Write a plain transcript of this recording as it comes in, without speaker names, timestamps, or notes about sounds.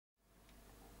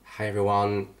Hi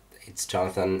everyone, it's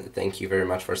Jonathan. Thank you very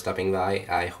much for stopping by.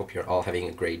 I hope you're all having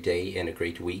a great day and a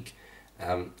great week.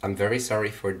 I'm very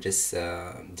sorry for this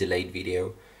delayed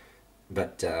video,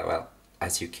 but well,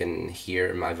 as you can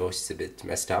hear, my voice is a bit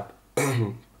messed up.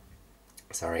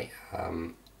 Sorry,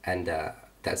 and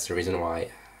that's the reason why I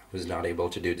was not able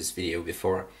to do this video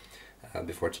before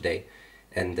today.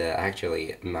 And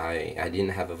actually, I didn't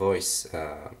have a voice.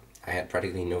 I had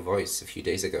practically no voice a few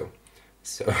days ago.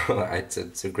 So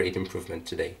it's a great improvement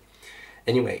today.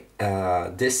 Anyway,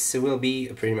 this will be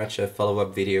pretty much a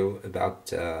follow-up video about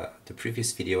the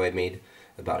previous video I made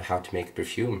about how to make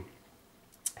perfume.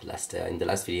 In the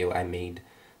last video I made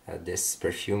this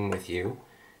perfume with you,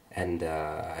 and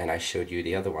I showed you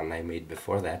the other one I made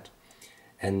before that.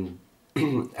 And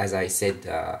as I said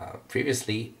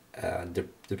previously,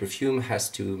 the perfume has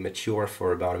to mature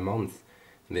for about a month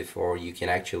before you can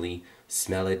actually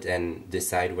smell it and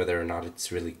decide whether or not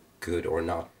it's really good or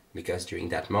not, because during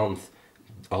that month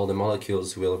all the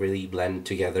molecules will really blend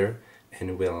together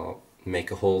and will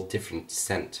make a whole different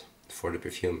scent for the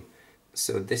perfume.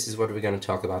 So this is what we're going to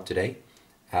talk about today.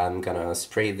 I'm gonna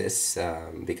spray this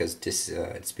because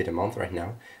it's been a month right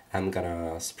now. I'm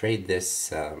gonna spray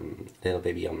this little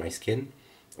baby on my skin.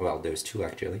 Well, there's two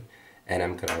actually, and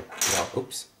I'm gonna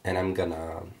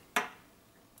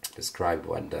describe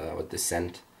what the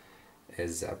scent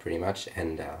is pretty much,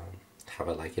 and how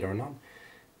I like it or not.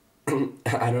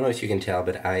 I don't know if you can tell,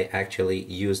 but I actually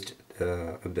used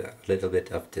a little bit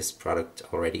of this product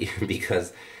already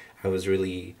because I was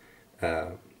really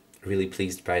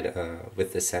pleased by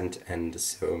with the scent, and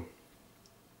so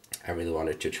I really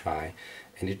wanted to try.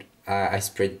 And I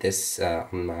sprayed this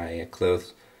on my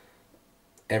clothes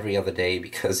every other day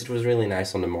because it was really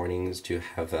nice on the mornings to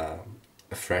have a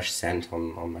fresh scent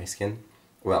on my skin.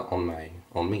 Well, on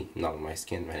me, not on my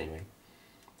skin, anyway.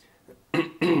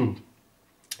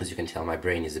 As you can tell, my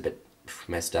brain is a bit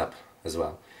messed up as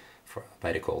well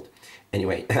by the cold.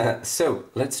 Anyway, so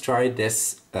let's try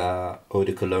this eau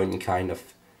de cologne kind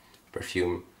of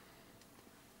perfume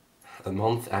a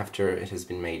month after it has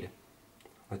been made.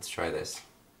 Let's try this.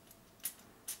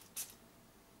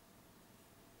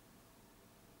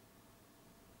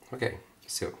 Okay,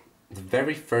 so the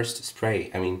very first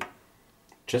spray, I mean,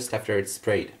 just after it's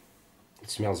sprayed, it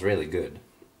smells really good.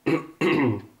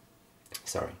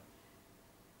 Sorry.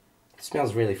 It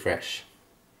smells really fresh.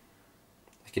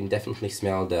 I can definitely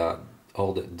smell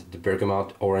all the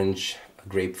bergamot, orange,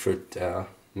 grapefruit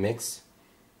mix,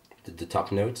 the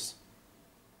top notes.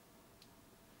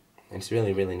 And it's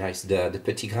really nice. The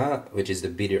petit grain, which is the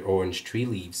bitter orange tree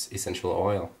leaves essential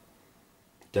oil,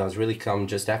 does really come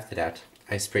just after that.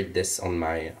 I sprayed this on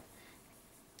the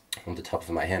top of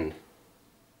my hand.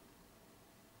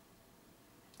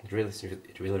 It really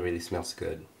smells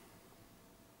good.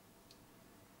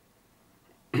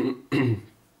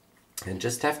 And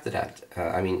just after that,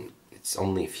 I mean, it's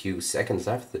only a few seconds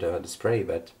after the spray,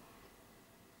 but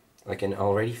I can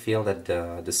already feel that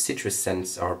the citrus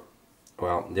scents are,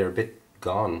 well, they're a bit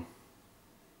gone,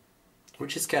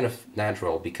 which is kind of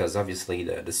natural because obviously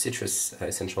the citrus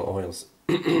essential oils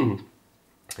and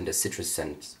the citrus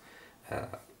scents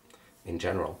in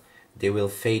general, they will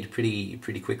fade pretty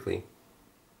quickly.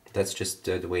 That's just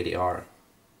the way they are.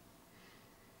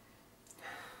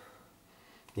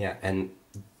 Yeah, and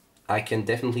I can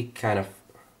definitely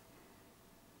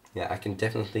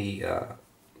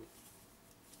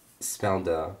smell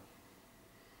the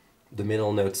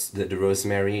middle notes, the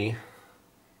rosemary,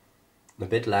 a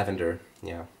bit lavender.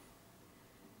 Yeah,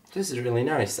 this is really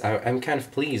nice. I'm kind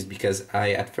of pleased because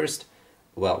at first,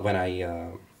 well, when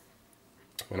I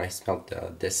smelled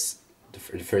this the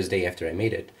first day after I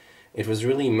made it, it was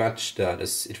really much the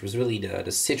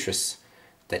citrus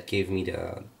that gave me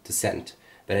the scent,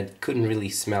 but I couldn't really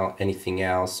smell anything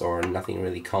else or nothing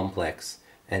really complex.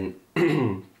 And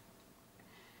and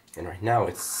right now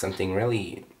it's something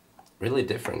really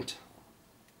different.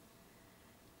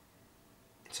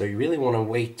 So you really want to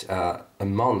wait about a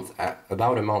month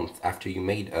after you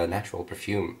made a natural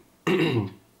perfume to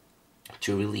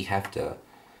really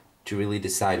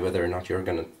decide whether or not you're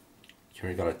gonna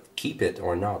keep it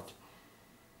or not,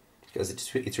 because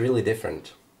it's really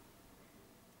different.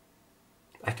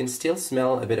 I can still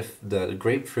smell a bit of the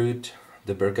grapefruit,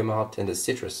 the bergamot, and the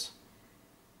citrus,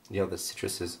 the other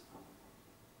citruses,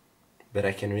 but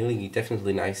I can really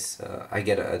definitely I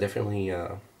get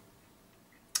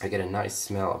a nice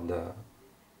smell of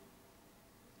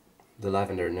the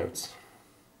lavender notes,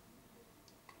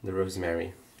 the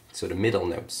rosemary, so the middle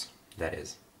notes, that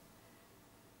is.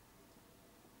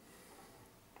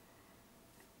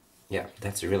 Yeah,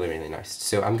 that's really nice.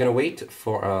 So I'm gonna wait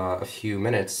for a few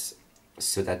minutes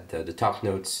so that the top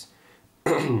notes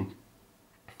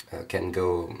can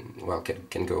go, well,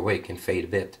 can go away, can fade a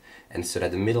bit, and so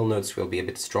that the middle notes will be a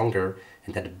bit stronger,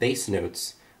 and that the bass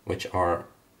notes, which are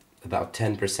about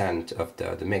 10% of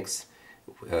the mix,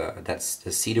 that's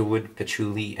the cedarwood,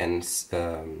 patchouli, and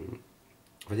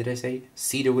what did I say?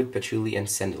 Cedarwood, patchouli, and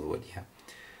sandalwood. Yeah,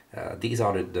 these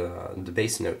are the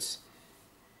bass notes,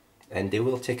 and they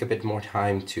will take a bit more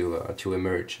time to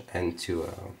emerge and to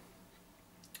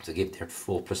give their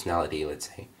full personality, let's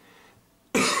say.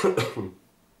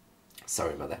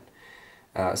 Sorry about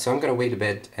that. So I'm gonna wait a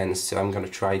bit, and so I'm gonna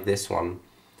try this one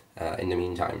in the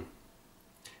meantime.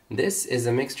 This is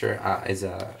a mixture, is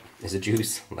a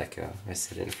juice, like I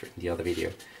said in the other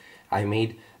video, I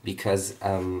made because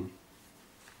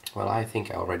well, I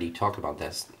think I already talked about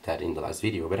that in the last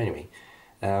video, but anyway,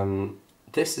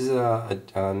 this is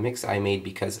a mix I made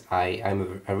because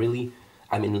I'm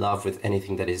in love with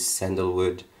anything that is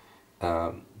sandalwood,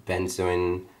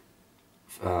 benzoin,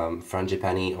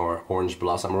 frangipani, or orange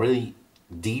blossom. Really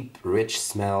deep, rich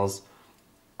smells.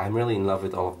 I'm really in love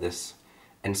with all of this,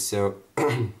 and so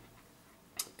a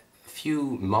few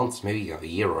months, maybe a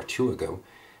year or two ago,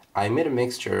 I made a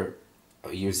mixture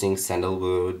using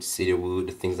sandalwood,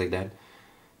 cedarwood, things like that,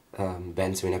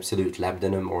 benzoin absolute,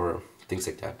 labdanum, or things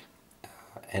like that.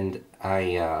 And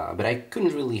but I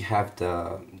couldn't really have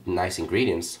the nice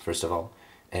ingredients, first of all,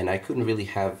 and I couldn't really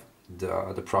have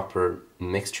the proper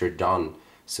mixture done,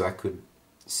 so I could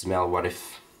smell what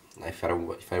if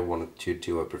I wanted to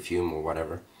do a perfume or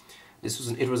whatever.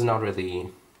 It was not really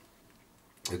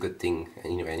a good thing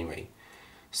anyway.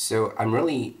 So I'm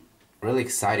really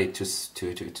excited to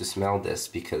smell this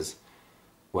because,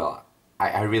 well,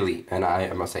 I really, and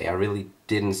I must say, I really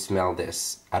didn't smell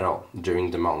this at all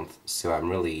during the month, so I'm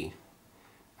really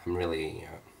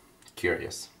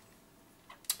curious.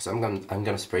 So I'm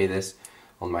gonna spray this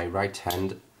on my right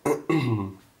hand.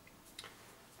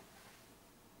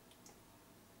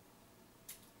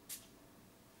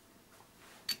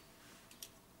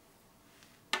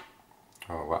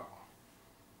 Oh wow.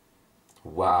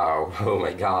 Wow, oh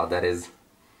my god, that is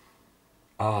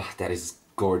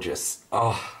gorgeous.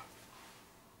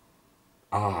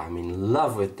 I'm in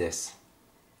love with this.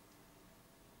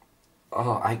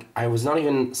 I was not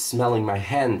even smelling my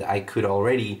hand. I could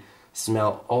already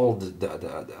smell all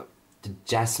the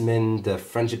jasmine, the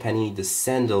frangipani, the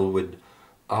sandalwood.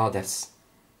 That is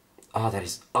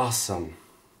awesome.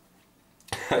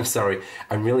 I'm sorry,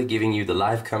 I'm really giving you the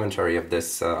live commentary of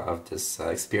this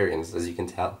experience, as you can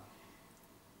tell.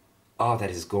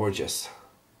 That is gorgeous.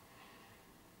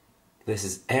 This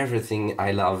is everything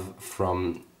I love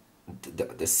from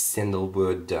the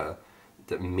sandalwood, the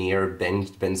myrrh,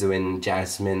 benzoin,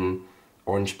 jasmine,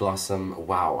 orange blossom.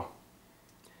 Wow.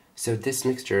 So this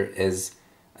mixture is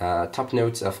top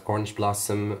notes of orange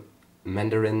blossom,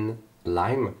 mandarin,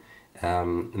 lime,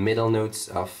 middle notes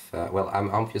of, well,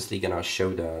 I'm obviously gonna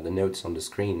show the notes on the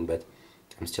screen, but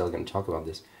I'm still gonna talk about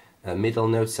this. Middle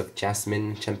notes of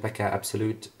jasmine, champaka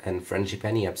absolute, and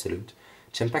frangipani absolute.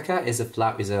 Champaka is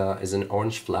is an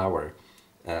orange flower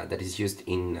that is used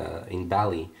in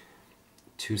Bali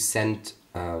to scent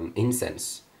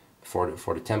incense for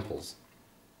the temples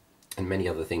and many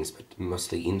other things, but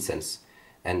mostly incense.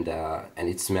 And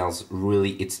it smells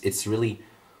really. It's really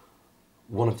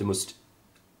one of the most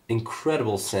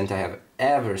incredible scent I have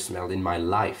ever smelled in my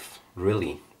life,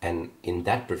 really. And in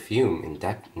that perfume, in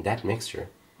that mixture,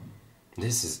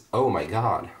 this is, oh my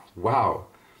god, wow.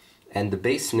 And the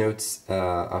base notes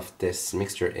of this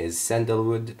mixture is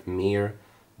sandalwood, myrrh,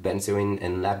 benzoin,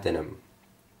 and labdanum,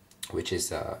 which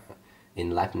is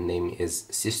in Latin name is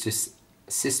Cistus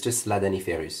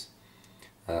ladaniferus.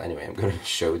 Anyway, I'm gonna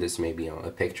show this maybe on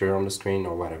a picture on the screen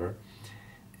or whatever.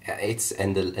 And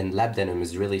labdanum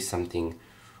is really something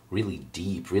really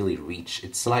deep, really rich.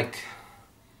 It's like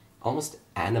almost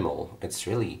animal. It's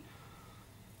really,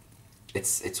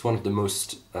 it's one of the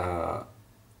most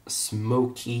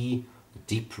smoky,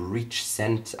 deep, rich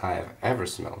scent I've ever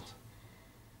smelled.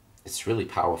 It's really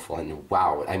powerful, and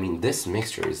wow, I mean, this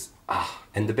mixture is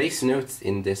and the base notes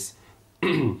in this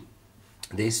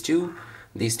these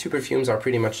two perfumes are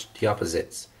pretty much the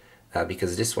opposites,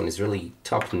 because this one is really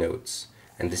top notes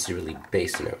and this is really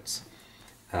base notes.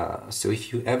 So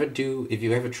if you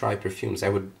ever try perfumes, I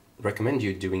would recommend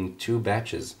you doing 2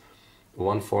 batches,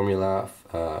 one formula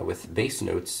with base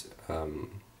notes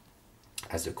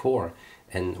as the core,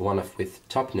 and one with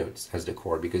top notes as the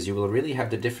core, because you will really have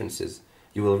the differences.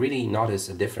 You will really notice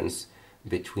a difference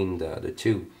between the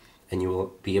two, and you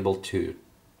will be able to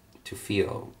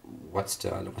feel what's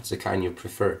the kind you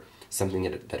prefer, something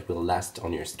that will last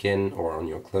on your skin or on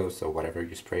your clothes or whatever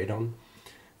you spray it on.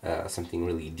 something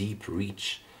really deep,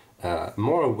 rich,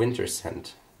 more a winter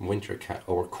scent,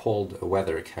 or cold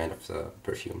weather kind of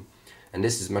perfume. And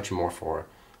this is much more for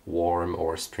warm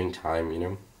or springtime, you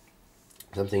know,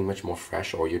 something much more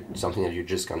fresh, or something that you're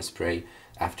just gonna spray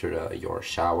after your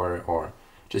shower, or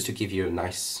just to give you a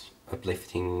nice,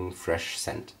 uplifting, fresh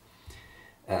scent.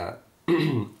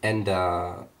 And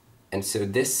so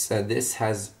this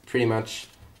has pretty much,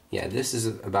 yeah, this is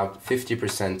about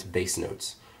 50% base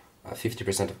notes,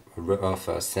 50%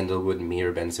 of sandalwood,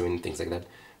 myrrh, benzoin, things like that.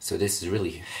 So this is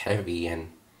really heavy,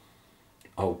 and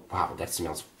oh wow, that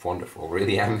smells wonderful.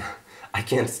 Really, I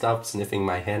can't stop sniffing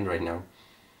my hand right now.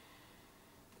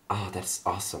 Oh, that's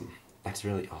awesome. That's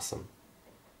really awesome.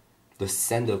 The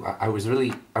sandal. I was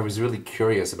really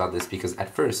curious about this because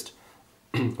at first,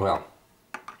 well,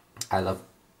 I love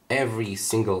every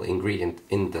single ingredient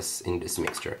in this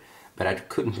mixture, but I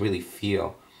couldn't really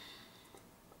feel.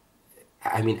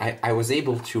 I mean, I was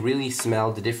able to really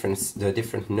smell the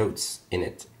different notes in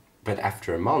it, but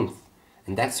after a month,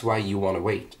 and that's why you want to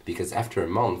wait, because after a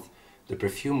month, the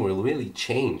perfume will really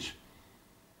change,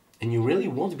 and you really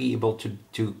won't be able to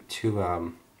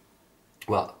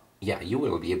well, yeah, you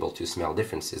will be able to smell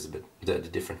differences, but the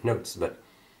different notes, but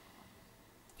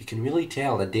you can really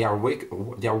tell that they are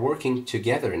working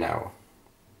together now,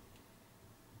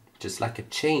 just like a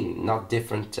chain, not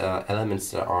different elements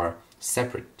that are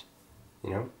separate, you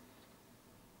know.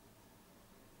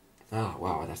 Oh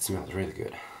wow, that smells really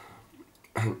good.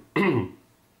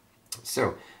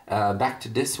 So back to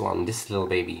this one, this little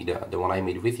baby, the one I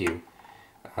made with you.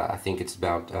 I think it's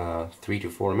about 3 to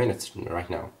 4 minutes right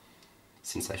now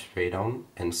since I sprayed on,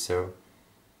 and so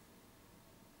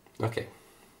okay,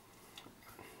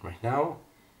 right now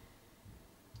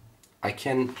I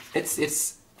can.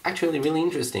 It's actually really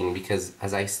interesting because,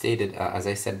 as I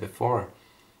said before,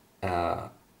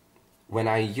 when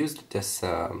I used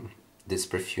this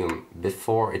perfume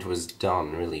before it was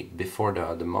done, really before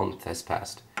the month has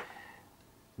passed,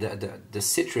 the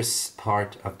citrus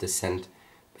part of the scent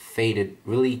faded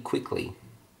really quickly,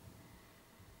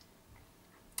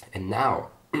 and now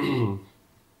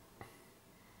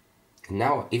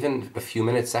now even a few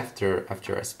minutes after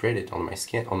I sprayed it on my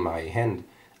skin, on my hand,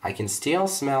 I can still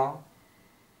smell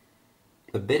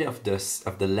a bit of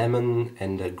the lemon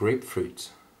and the grapefruit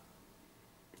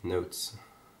notes,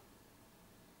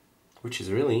 which is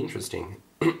really interesting.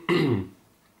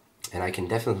 And I can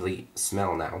definitely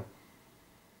smell now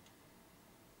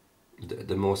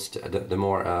the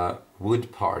more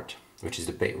wood part, which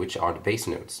are the base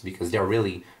notes, because they're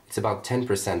really, it's about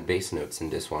 10% base notes in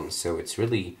this one, so it's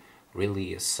really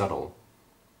subtle.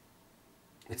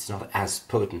 It's not as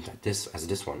potent as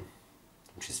this one,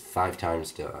 which is 5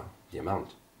 times the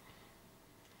amount.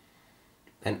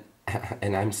 And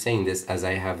I'm saying this as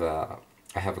I have a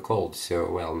cold,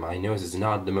 so well, my nose is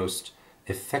not the most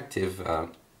effective.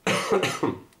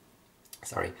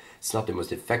 Sorry, it's not the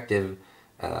most effective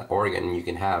organ you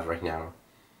can have right now.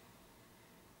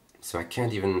 So I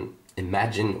can't even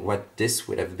imagine what this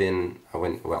would have been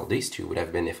well, these two would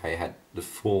have been if I had the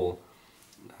full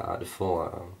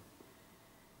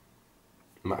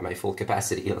my full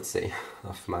capacity, let's say,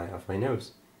 of my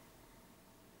nose.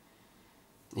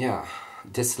 Yeah,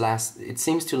 it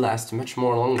seems to last much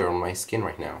more longer on my skin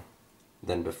right now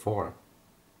than before.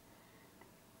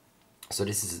 So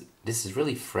this is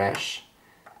really fresh.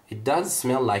 It does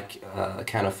smell like a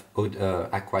kind of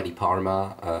acqua di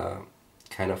Parma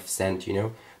kind of scent, you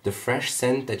know, the fresh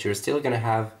scent that you're still gonna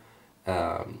have.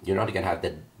 You're not gonna have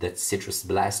that citrus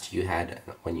blast you had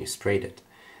when you sprayed it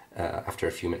after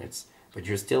a few minutes, but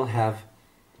you still have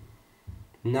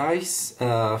nice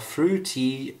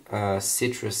fruity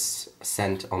citrus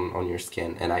scent on your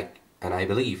skin. And I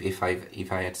believe if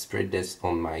I had sprayed this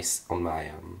on my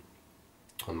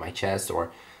chest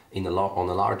or on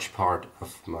a large part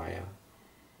of my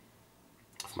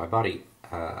body,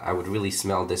 I would really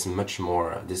smell this much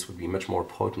more. This would be much more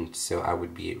potent, so I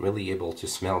would be really able to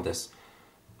smell this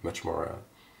much more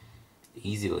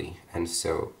easily. And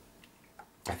so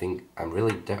I think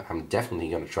I'm definitely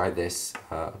gonna try this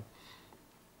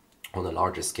on a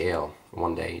larger scale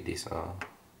one day. This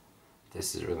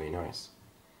is really nice.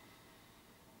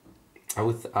 I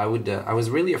was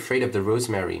really afraid of the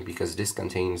rosemary because this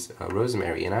contains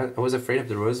rosemary, and I was afraid of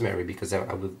the rosemary because I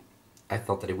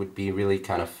thought that it would be really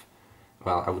kind of,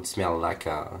 well, I would smell like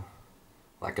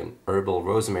an herbal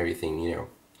rosemary thing, you know,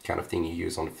 kind of thing you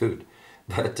use on food.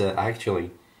 But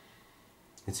actually,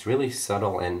 it's really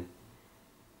subtle, and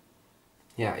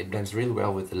yeah, it blends really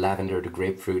well with the lavender, the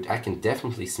grapefruit. I can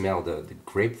definitely smell the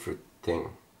grapefruit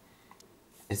thing.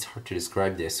 It's hard to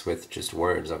describe this with just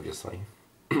words, obviously.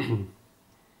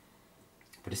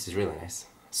 but this is really nice.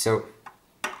 So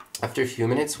after a few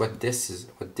minutes, what does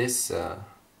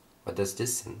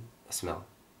this smell?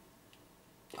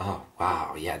 Oh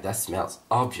wow, yeah, that smells,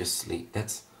 obviously,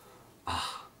 that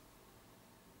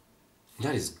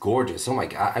is gorgeous. Oh my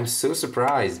god, I'm so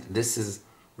surprised. This is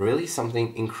really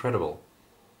something incredible.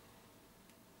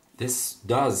 It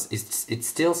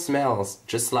still smells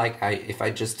just like if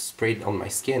I just sprayed on my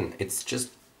skin. It's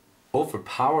just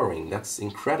overpowering. That's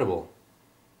incredible.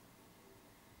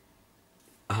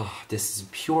 Oh, this is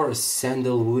pure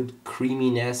sandalwood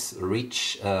creaminess,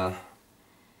 rich. Oh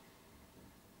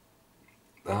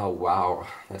wow,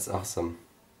 that's awesome.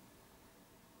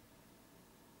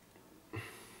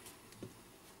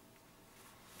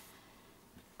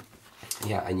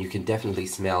 Yeah, and you can definitely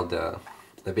smell a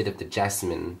bit of the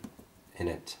jasmine in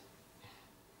it.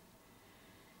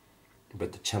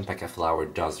 But the champaca flower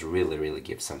does really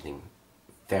give something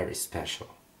very special.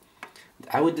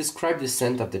 I would describe the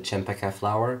scent of the champaca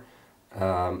flower.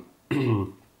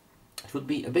 It would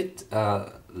be a bit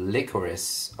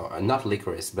licorice, or not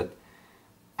licorice, but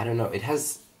I don't know. It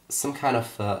has some kind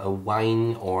of a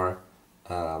wine or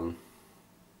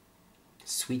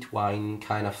sweet wine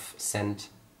kind of scent.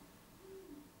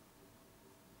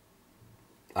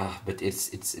 But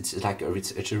it's like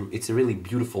it's a really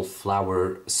beautiful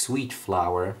flower, sweet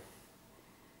flower,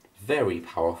 very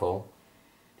powerful.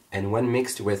 And when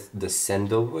mixed with the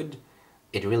sandalwood,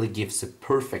 it really gives a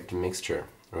perfect mixture,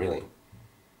 really.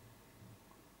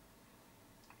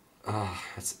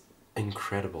 It's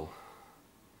incredible.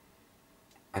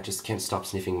 I just can't stop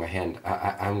sniffing my hand.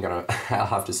 I'll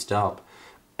have to stop.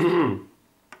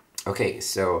 Okay,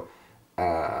 so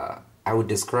I would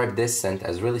describe this scent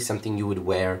as really something you would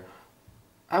wear.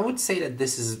 I would say that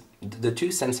the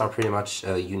two scents are pretty much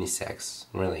unisex,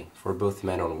 really, for both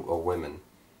men or women.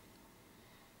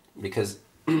 Because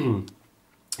even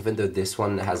though this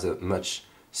one has a much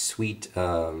sweet,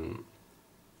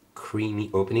 creamy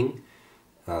opening,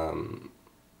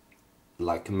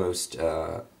 like most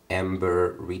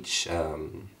amber, rich,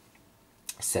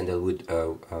 sandalwood,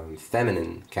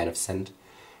 feminine kind of scent,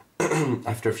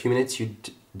 after a few minutes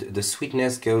the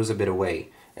sweetness goes a bit away,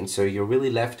 and so you're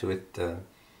really left with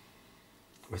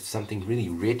something really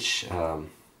rich,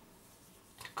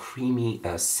 creamy,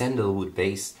 sandalwood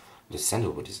base. The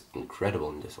sandalwood is incredible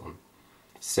in this one.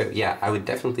 So yeah, I would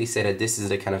definitely say that this is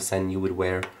the kind of scent you would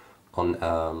wear on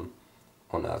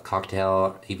a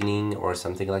cocktail evening or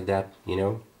something like that, you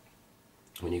know,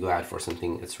 when you go out for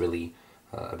something that's really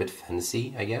a bit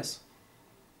fancy, I guess,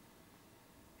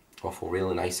 or for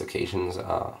really nice occasions,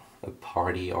 a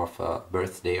party or a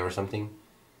birthday or something.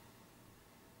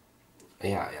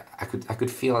 Yeah, I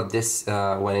could feel this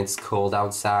when it's cold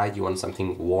outside. You want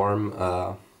something warm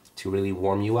to really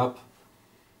warm you up.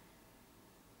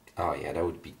 Oh yeah, that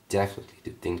would be definitely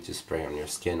the thing to spray on your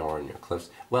skin or on your clothes.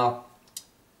 Well,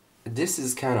 this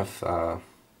is kind of,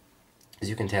 as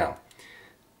you can tell,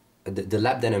 the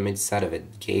labdanum inside of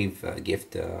it gave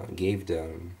the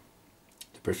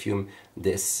perfume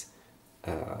this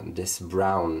this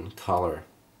brown color,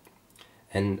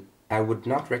 and I would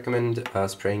not recommend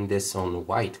spraying this on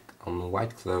white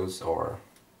clothes or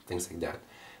things like that,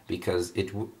 because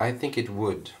I think it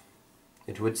would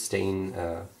stain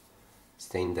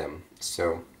them.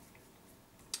 So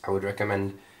I would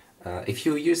recommend, if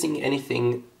you're using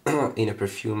anything in a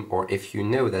perfume, or if you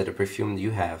know that a perfume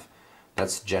you have,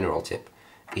 that's general tip,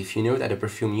 if you know that a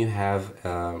perfume you have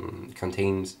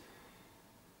contains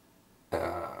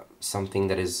something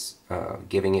that is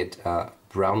giving it a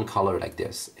brown color like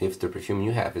this, if the perfume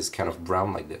you have is kind of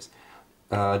brown like this,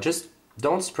 just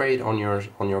don't spray it on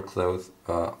your clothes,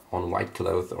 on white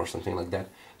cloth or something like that,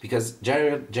 because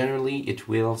generally it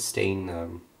will stain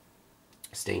the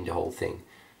whole thing,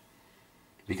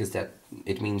 because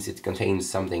it means it contains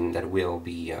something that will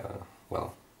be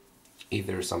well,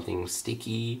 either something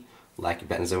sticky like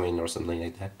benzoin or something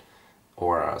like that,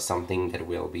 or something that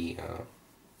will be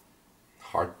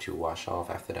hard to wash off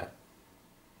after that.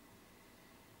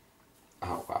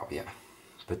 Oh wow, yeah,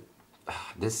 but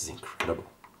this is incredible.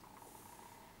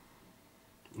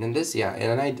 And this, yeah,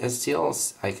 and I can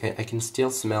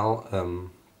still smell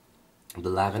the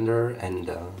lavender, and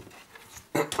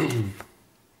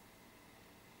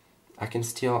I can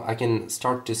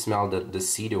start to smell the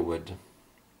cedarwood,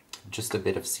 just a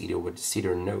bit of cedarwood,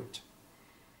 cedar note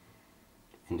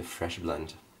in the fresh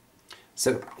blend.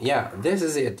 So yeah, this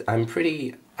is it. I'm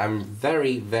very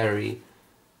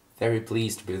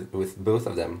pleased with both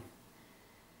of them.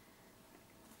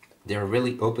 They're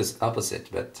really opposite,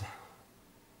 but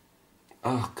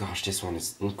oh gosh, this one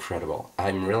is incredible.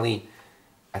 I'm really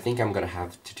I think I'm gonna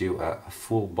have to do a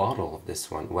full bottle of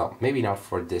this one. Well, maybe not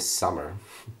for this summer,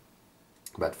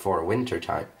 but for winter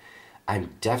time.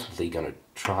 I'm definitely gonna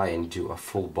try and do a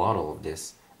full bottle of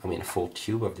this. I mean, a full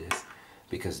tube of this,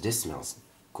 because this smells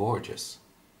gorgeous.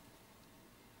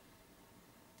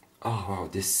 Oh wow,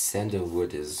 this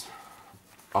sandalwood is,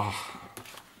 oh,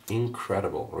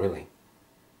 incredible, really.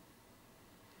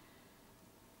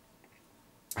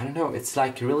 I don't know, it's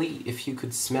like really, if you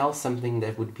could smell something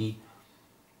that would be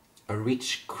a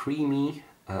rich, creamy,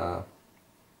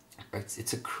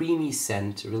 it's a creamy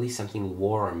scent, really something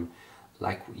warm,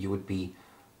 like you would be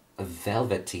a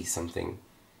velvety something,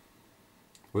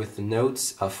 with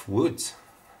notes of wood,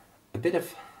 a bit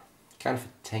of kind of a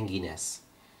tanginess.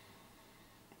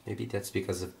 Maybe that's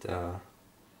because of the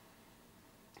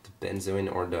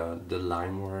benzoin or the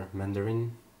lime or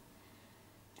mandarin.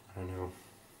 I don't know.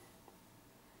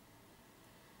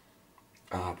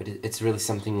 But it's really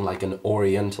something like an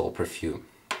oriental perfume.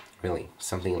 Really,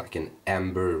 something like an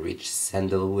amber rich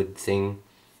sandalwood thing.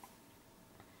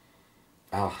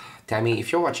 Tammy,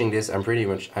 if you're watching this,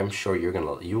 I'm sure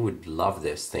you would love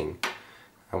this thing.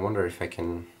 I wonder if I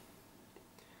can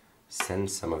send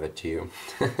some of it to you.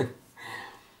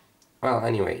 Well,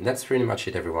 anyway, that's pretty much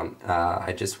it, everyone.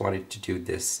 I just wanted to do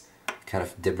this kind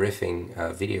of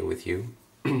debriefing video with you.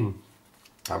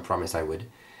 I promise I would.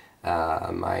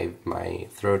 My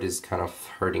throat is kind of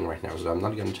hurting right now, so I'm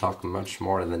not going to talk much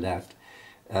more than that.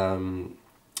 And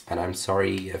I'm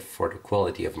sorry for the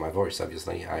quality of my voice,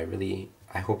 obviously.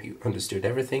 I hope you understood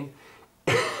everything.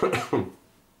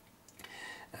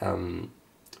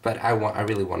 But I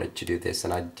really wanted to do this,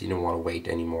 and I didn't want to wait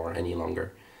any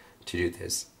longer to do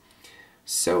this.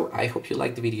 So I hope you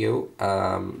liked the video.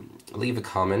 Leave a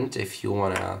comment if you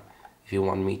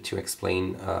want me to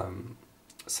explain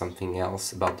something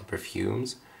else about the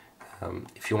perfumes.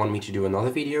 If you want me to do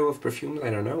another video of perfumes, I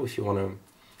don't know. If you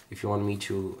want me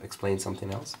to explain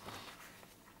something else.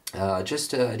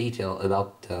 Just a detail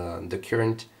about the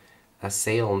current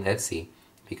sale on Etsy,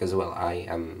 because well, I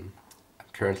am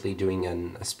currently doing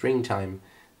a springtime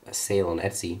sale on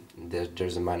Etsy.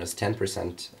 There's a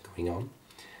 -10% going on.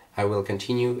 I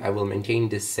will maintain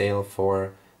this sale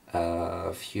for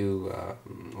a few,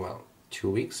 well, 2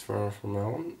 weeks from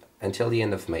now on, until the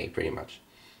end of May, pretty much.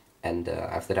 And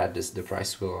after that, the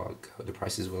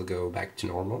prices will go back to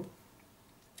normal.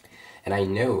 And I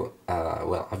know,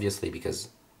 well, obviously, because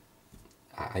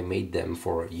I made them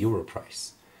for euro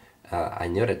price. I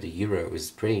know that the euro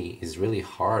is really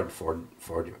hard for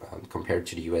compared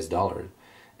to the US dollar,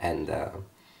 and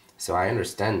so I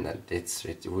understand that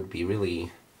it would be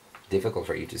really difficult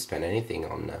for you to spend anything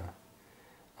on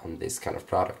this kind of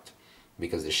product,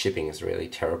 because the shipping is really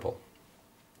terrible.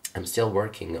 I'm still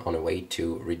working on a way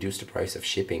to reduce the price of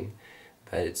shipping,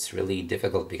 but it's really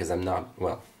difficult because I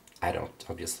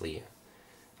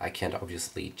can't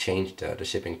obviously change the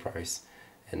shipping price.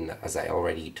 And as I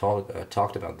already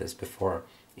talked about this before,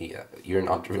 you're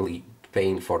not really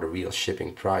paying for the real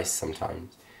shipping price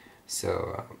sometimes.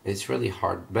 So it's really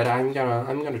hard. But I'm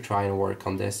gonna try and work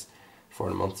on this for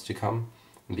the months to come,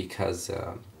 because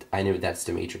I know that's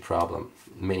the major problem.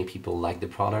 Many people like the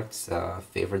products,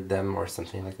 favored them or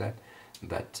something like that,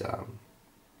 but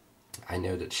I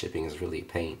know that shipping is really a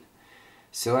pain.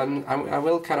 So I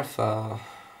will kind of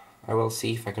I will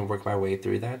see if I can work my way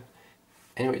through that.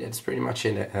 Anyway, that's pretty much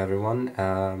it, everyone.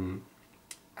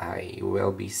 I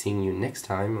will be seeing you next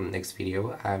time on the next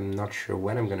video. I'm not sure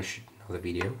when I'm gonna shoot another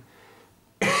video.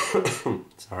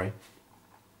 Sorry,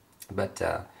 but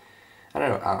I don't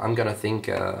know. I'm gonna think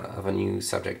of a new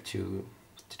subject to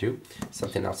do,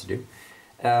 something else to do.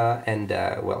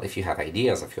 Well, if you have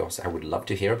ideas, of course, I would love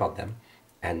to hear about them,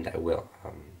 and I will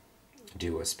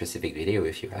do a specific video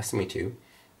if you ask me to,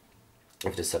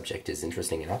 if the subject is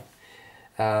interesting enough.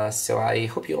 So I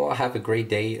hope you all have a great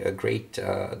day,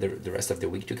 the rest of the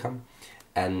week to come,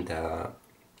 and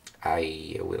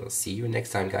I will see you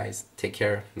next time, guys. Take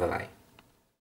care. Bye bye.